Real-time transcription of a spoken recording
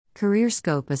Career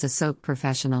scope as a SOC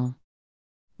professional.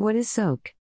 What is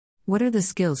SOC? What are the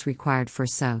skills required for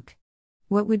SOC?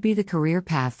 What would be the career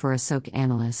path for a SOC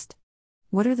analyst?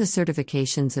 What are the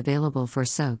certifications available for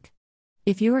SOC?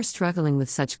 If you are struggling with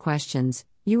such questions,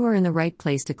 you are in the right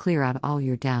place to clear out all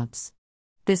your doubts.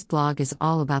 This blog is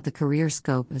all about the career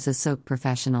scope as a SOC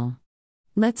professional.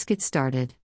 Let's get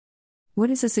started.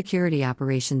 What is a Security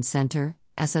Operations Center,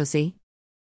 SOC?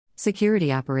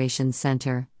 Security Operations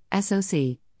Center,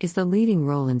 SOC, is the leading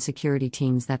role in security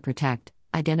teams that protect,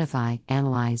 identify,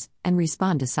 analyze, and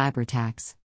respond to cyber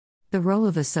attacks. The role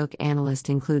of a SOC analyst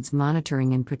includes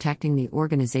monitoring and protecting the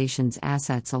organization's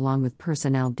assets along with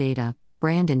personnel data,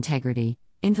 brand integrity,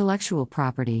 intellectual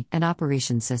property, and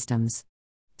operation systems.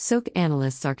 SOC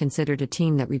analysts are considered a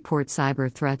team that reports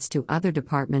cyber threats to other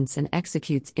departments and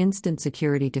executes instant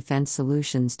security defense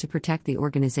solutions to protect the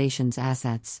organization's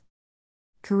assets.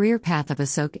 Career path of a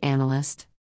SOC analyst.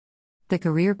 The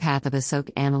career path of a SOC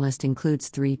analyst includes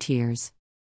 3 tiers.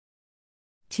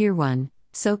 Tier 1.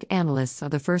 SOC analysts are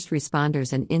the first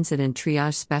responders and incident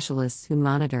triage specialists who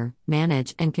monitor,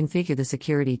 manage, and configure the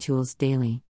security tools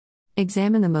daily.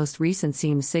 Examine the most recent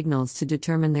SIEM signals to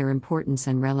determine their importance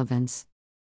and relevance.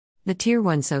 The Tier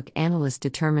 1 SOC analyst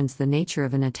determines the nature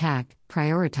of an attack,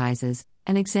 prioritizes,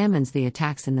 and examines the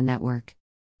attacks in the network.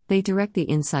 They direct the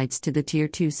insights to the Tier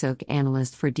 2 SOC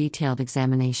analyst for detailed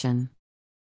examination.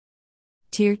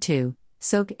 Tier 2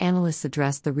 SOC analysts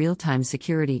address the real-time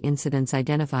security incidents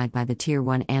identified by the Tier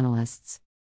 1 analysts.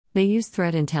 They use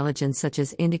threat intelligence such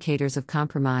as indicators of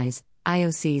compromise,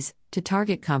 IOCs, to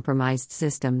target compromised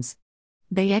systems.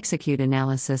 They execute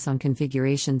analysis on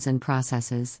configurations and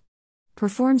processes.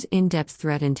 Performs in-depth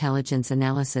threat intelligence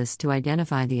analysis to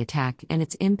identify the attack and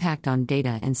its impact on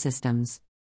data and systems.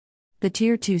 The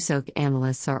Tier 2 SOC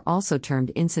analysts are also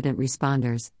termed incident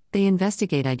responders. They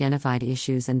investigate identified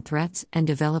issues and threats and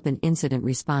develop an incident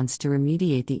response to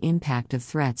remediate the impact of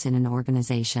threats in an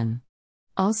organization.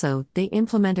 Also, they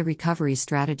implement a recovery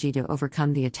strategy to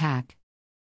overcome the attack.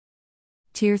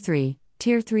 Tier 3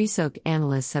 SOC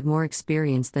analysts have more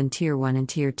experience than Tier 1 and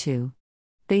Tier 2.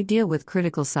 They deal with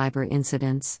critical cyber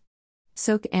incidents.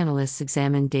 SOC analysts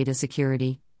examine data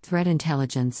security, threat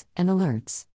intelligence, and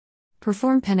alerts.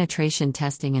 Perform penetration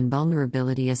testing and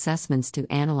vulnerability assessments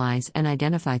to analyze and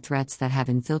identify threats that have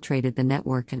infiltrated the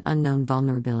network and unknown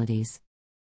vulnerabilities.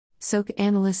 SOC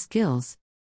analyst skills.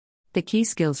 The key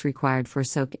skills required for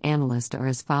SOC analyst are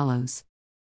as follows.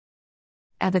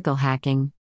 Ethical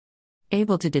hacking.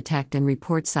 Able to detect and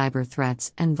report cyber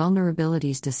threats and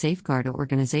vulnerabilities to safeguard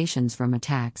organizations from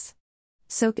attacks.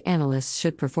 SOC analysts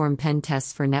should perform pen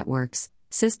tests for networks,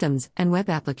 systems, and web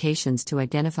applications to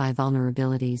identify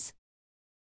vulnerabilities.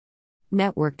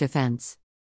 Network defense.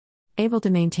 Able to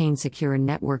maintain secure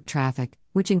network traffic,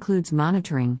 which includes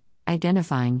monitoring,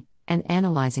 identifying, and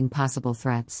analyzing possible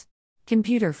threats.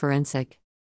 Computer forensic.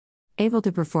 Able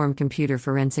to perform computer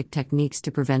forensic techniques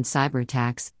to prevent cyber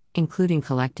attacks, including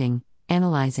collecting,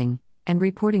 analyzing, and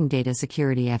reporting data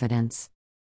security evidence.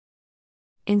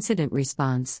 Incident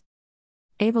response.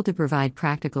 Able to provide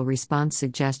practical response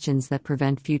suggestions that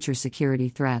prevent future security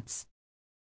threats.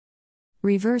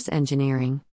 Reverse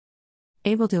engineering.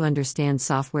 Able to understand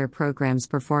software programs'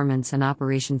 performance and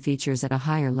operation features at a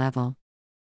higher level.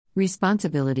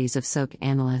 Responsibilities of SOC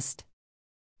analyst.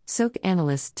 SOC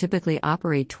analysts typically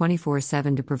operate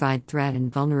 24/7 to provide threat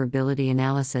and vulnerability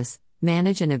analysis,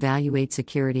 manage and evaluate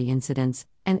security incidents,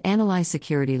 and analyze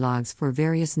security logs for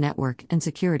various network and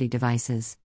security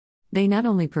devices. They not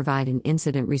only provide an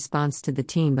incident response to the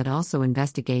team but also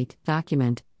investigate,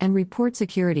 document, and report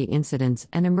security incidents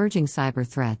and emerging cyber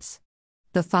threats.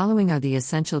 The following are the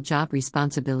essential job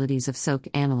responsibilities of SOC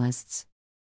analysts.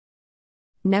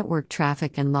 Network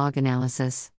traffic and log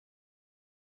analysis.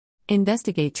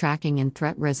 Investigate tracking and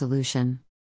threat resolution.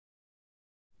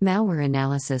 Malware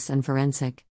analysis and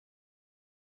forensic.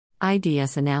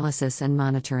 IDS analysis and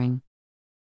monitoring.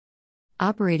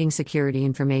 Operating security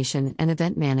information and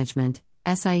event management,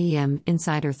 SIEM,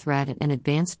 insider threat and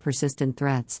advanced persistent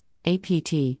threats,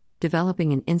 APT,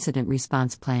 developing an incident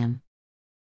response plan.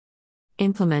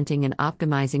 Implementing and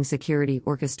optimizing security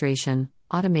orchestration,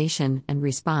 automation, and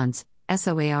response,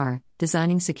 SOAR,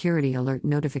 designing security alert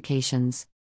notifications.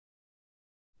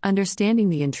 Understanding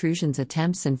the intrusions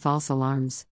attempts and false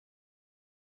alarms.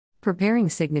 Preparing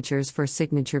signatures for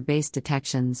signature-based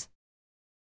detections.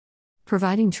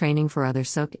 Providing training for other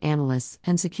SOC analysts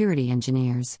and security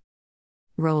engineers.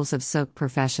 Roles of SOC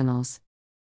professionals.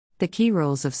 The key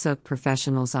roles of SOC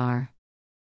professionals are: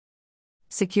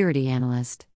 Security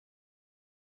analyst,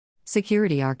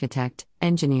 Security architect,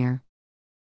 engineer,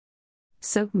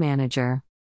 SOC manager,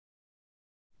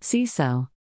 CISO,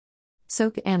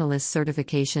 SOC Analyst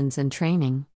Certifications and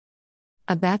Training.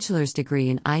 A bachelor's degree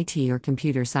in IT or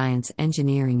computer science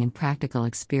engineering and practical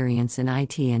experience in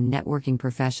IT and networking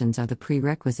professions are the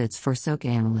prerequisites for SOC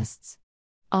analysts.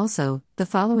 Also, the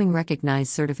following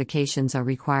recognized certifications are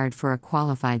required for a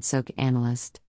qualified SOC analyst.